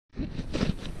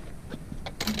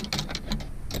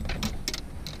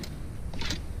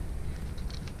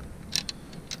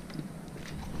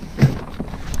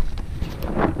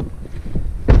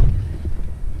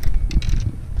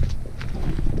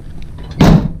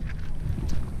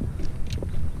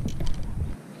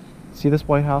See this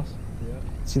White House? Yeah.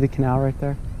 See the canal right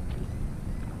there?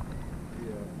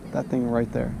 Yeah. That thing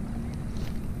right there.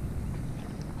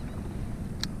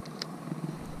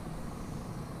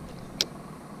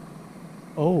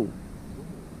 Oh.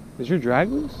 Is your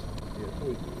drag loose?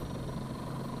 Yeah.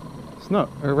 Snook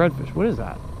or redfish. What is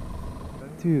that?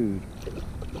 Dude.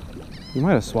 You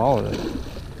might have swallowed it.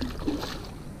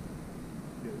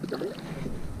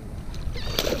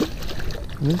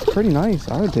 It's pretty nice.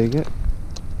 I would take it.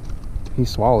 He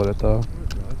swallowed it though.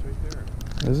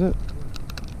 Is it?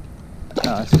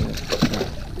 No, I see it.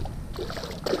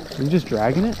 Yeah. Are you just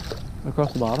dragging it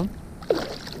across the bottom?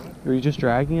 Are you just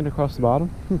dragging it across the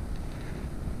bottom?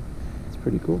 It's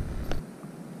pretty cool.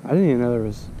 I didn't even know there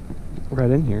was red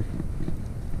in here.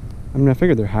 I mean, I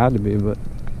figured there had to be, but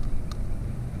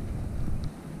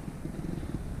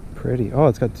pretty. Oh,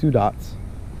 it's got 2 dots.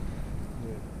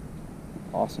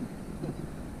 Awesome.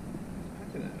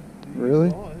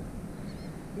 Really?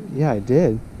 Yeah, I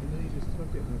did.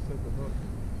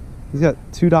 He's got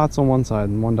 2 dots on one side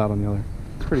and 1 dot on the other.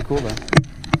 It's pretty cool though.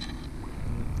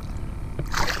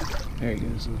 There he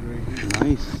goes.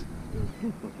 Nice.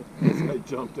 This guy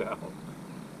jumped out.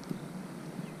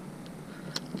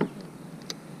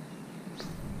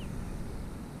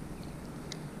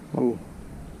 Oh. Oh,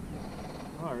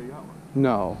 I already got one.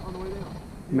 No. On the way down.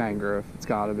 Mangrove. It's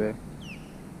gotta be.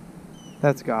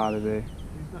 That's gotta be.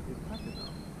 He's packing though.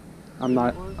 I'm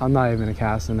not even gonna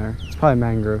cast in there. It's probably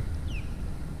mangrove.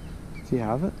 Do you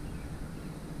have it?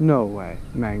 No way.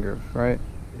 Mangrove, right?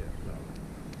 Yeah, no.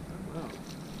 Oh,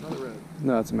 not a red.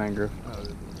 No, it's a mangrove. Oh, it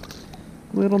is.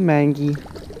 Little mangy.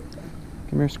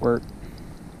 Come here, Squirt.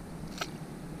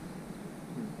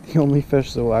 The only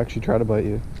fish that will actually try to bite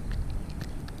you.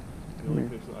 The only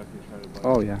fish that actually try to bite.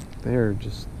 Oh yeah, they're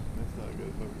just. That's not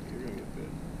good. You're gonna get bit.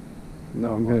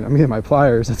 No, I'm getting my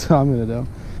pliers. That's what I'm gonna do.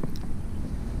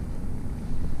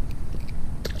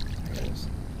 There it is.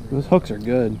 Those hooks are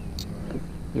good.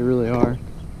 They really are.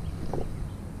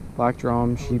 Black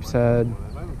drum, sheep's head.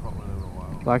 I haven't caught one in a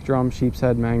while. Black drum, sheep's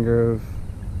head, mangrove,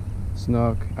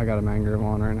 snook. I got a mangrove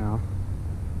on right now.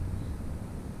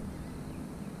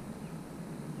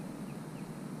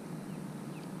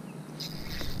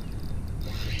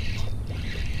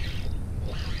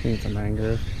 I think it's a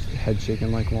mangrove. Head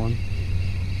shaking like one.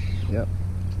 Yep.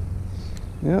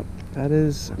 Yep, that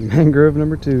is mangrove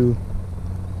number 2.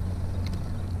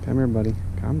 Come here, buddy.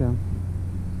 Calm down.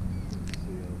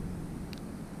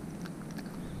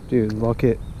 Dude, look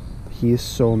at. He is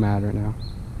so mad right now.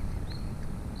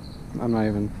 I'm not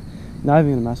even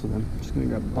gonna mess with him. I'm just gonna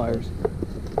grab the pliers.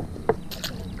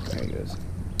 There he goes.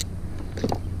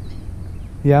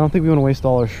 Yeah, I don't think we want to waste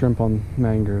all our shrimp on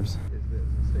mangroves.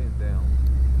 It's staying down.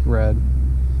 Red.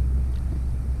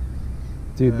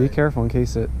 Dude, be Okay. careful in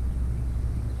case it.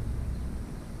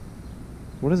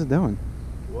 What is it doing?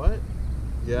 What?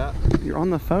 Yeah. You're on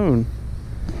the phone.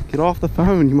 Get off the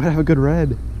phone. You might have a good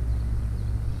red.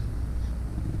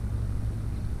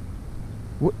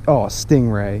 What? Oh, a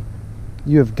stingray.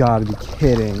 You have got to be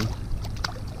kidding.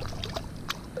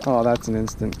 Oh, that's an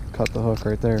instant cut the hook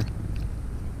right there.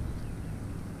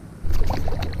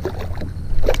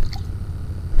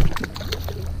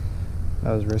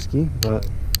 That was risky, but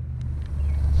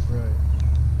Right.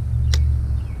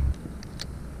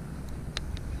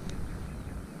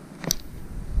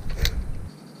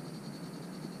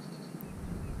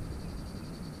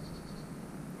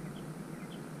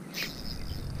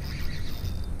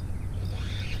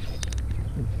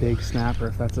 a big snapper,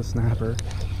 if that's a snapper.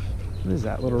 What is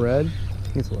that, little red? I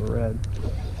think it's a little red.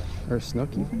 Or a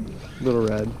snook even? Little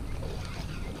red.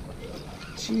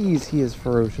 Jeez, he is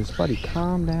ferocious. Buddy,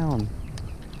 calm down.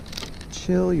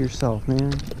 Chill yourself,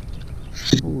 man.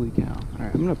 Holy cow.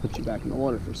 Alright, I'm gonna put you back in the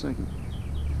water for a second.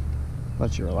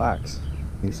 Let you relax.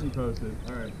 Keep me posted.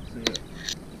 Alright, see ya.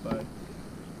 Bye.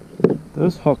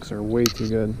 Those hooks are way too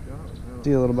good.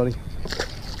 See you, little buddy.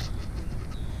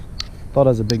 Thought I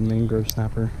was a big mangrove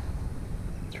snapper.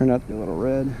 Turned out to be a little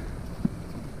red.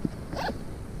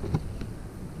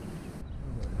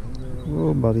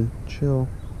 Oh, buddy, chill.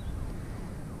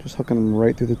 Just hooking him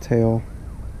right through the tail.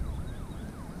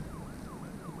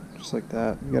 Just like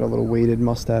that. We got a little weighted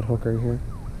Mustad hook right here.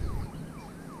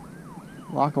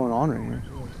 A lot going on right here.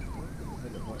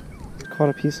 Caught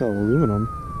a piece of aluminum.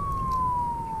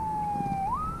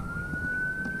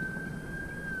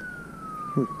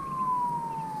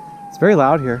 It's very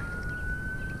loud here.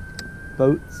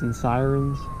 Boats and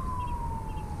sirens.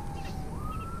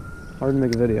 Hard to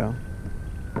make a video.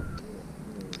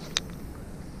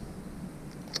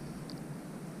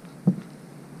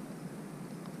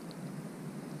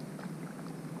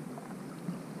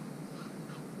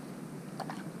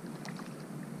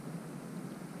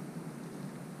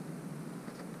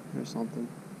 or something.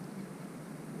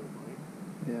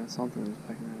 Yeah, something was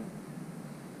pecking at it.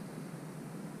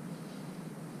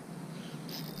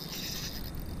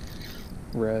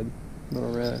 Red.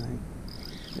 Little red, I think.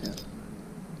 Yeah.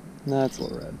 No, it's a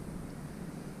little red.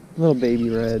 Little baby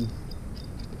red.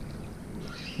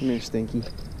 Come here, Stinky.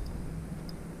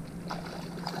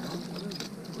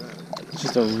 It's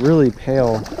just a really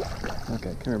pale.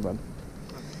 Okay, come here, bud.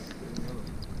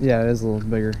 Yeah, it is a little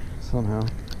bigger somehow.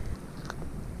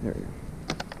 There we go.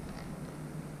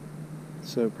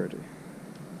 So pretty.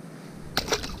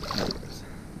 There it goes.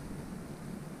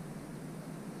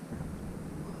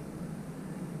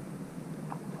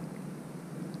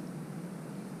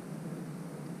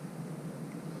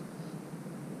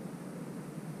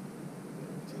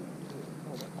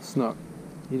 Snook.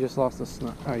 You just lost a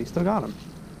snook. Oh, you still got him.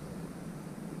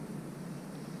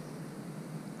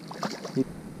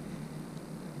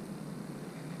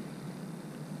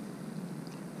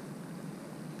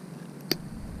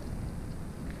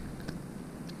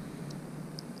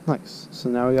 Nice. So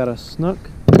now we got a snook,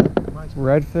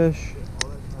 redfish,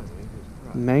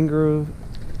 mangrove,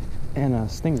 and a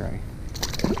stingray.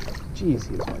 Jeez,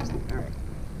 he was feisty. Alright.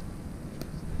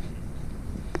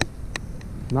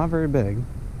 Not very big.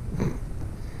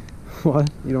 What?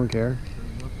 You don't care?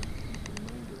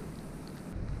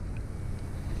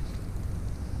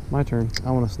 My turn.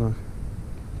 I want a snook.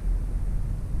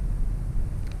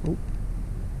 Oh.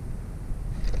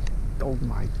 Oh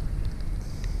my.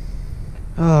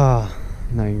 Ah,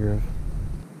 mangrove.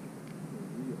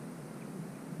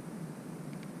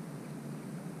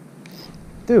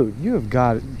 Dude, you have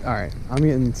got it. Alright, I'm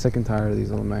getting sick and tired of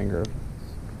these little mangrove.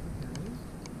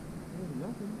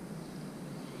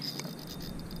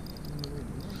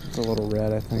 It's a little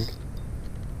red, I think.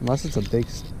 Unless it's a big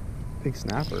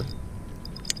snapper.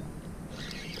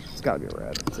 It's gotta be a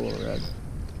red. It's a little red.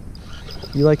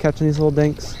 You like catching these little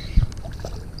dinks?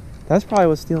 That's probably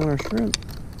what's stealing our shrimp.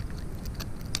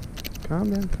 Calm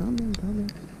down, calm down, calm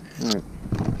down. Alright.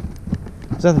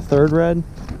 Is that the third red?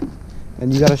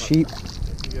 And you got a sheep?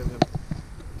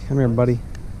 Come here, buddy.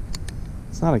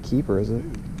 It's not a keeper, is it?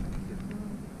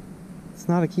 It's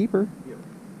not a keeper.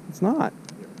 It's not.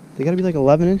 They gotta be like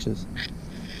 11 inches.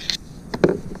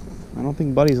 I don't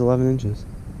think Buddy's 11 inches.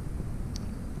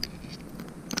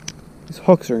 These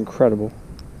hooks are incredible.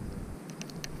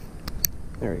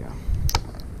 There we go.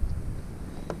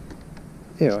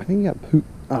 Ew, I think he got pooped.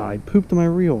 Ah, I pooped on my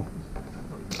reel.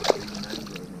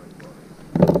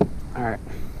 Alright.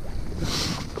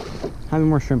 How many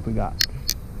more shrimp we got?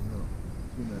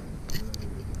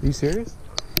 Are you serious?